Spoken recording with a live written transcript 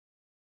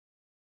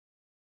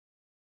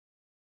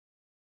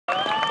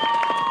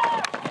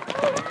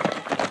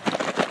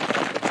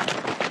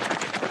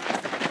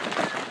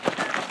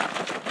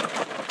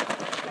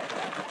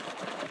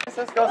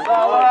Go,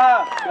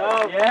 Salah!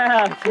 Go!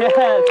 Yeah,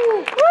 yes!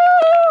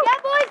 Yeah,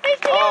 boys, fish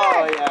together!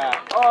 Oh, yeah.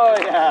 Oh,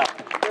 yeah.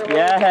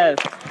 Yes,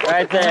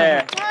 right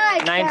there.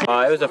 Nice.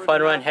 It was a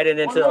fun run heading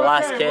into the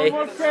last K.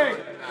 I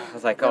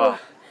was like, oh.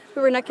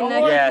 We were neck and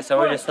neck. Yeah, so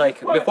we're just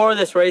like, before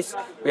this race,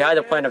 we had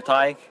the plan of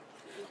tying.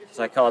 It's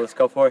like, oh, let's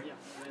go for it.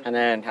 And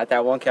then at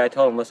that 1K, I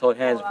told him, let's hold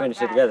hands and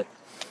finish it together.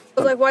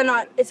 I was like, why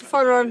not? It's a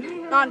fun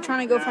run. Not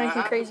trying to go for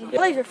anything crazy. My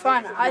legs are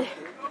fine. I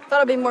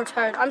thought I'd be more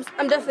tired. I'm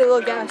definitely a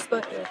little gassed,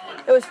 but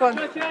it was fun.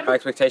 Our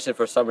expectation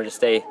for summer is to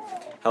stay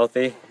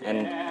healthy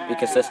and be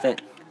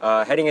consistent.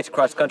 Heading into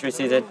cross-country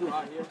season,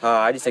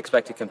 I just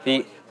expect to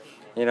compete.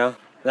 You know,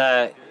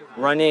 that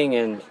running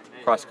and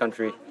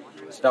cross-country,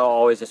 it's not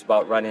always just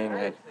about running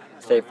and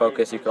stay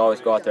focused. You can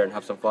always go out there and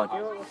have some fun.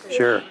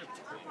 Sure.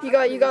 You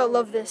gotta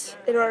love this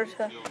in order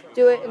to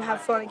do it and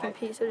have fun and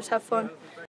compete. So just have fun.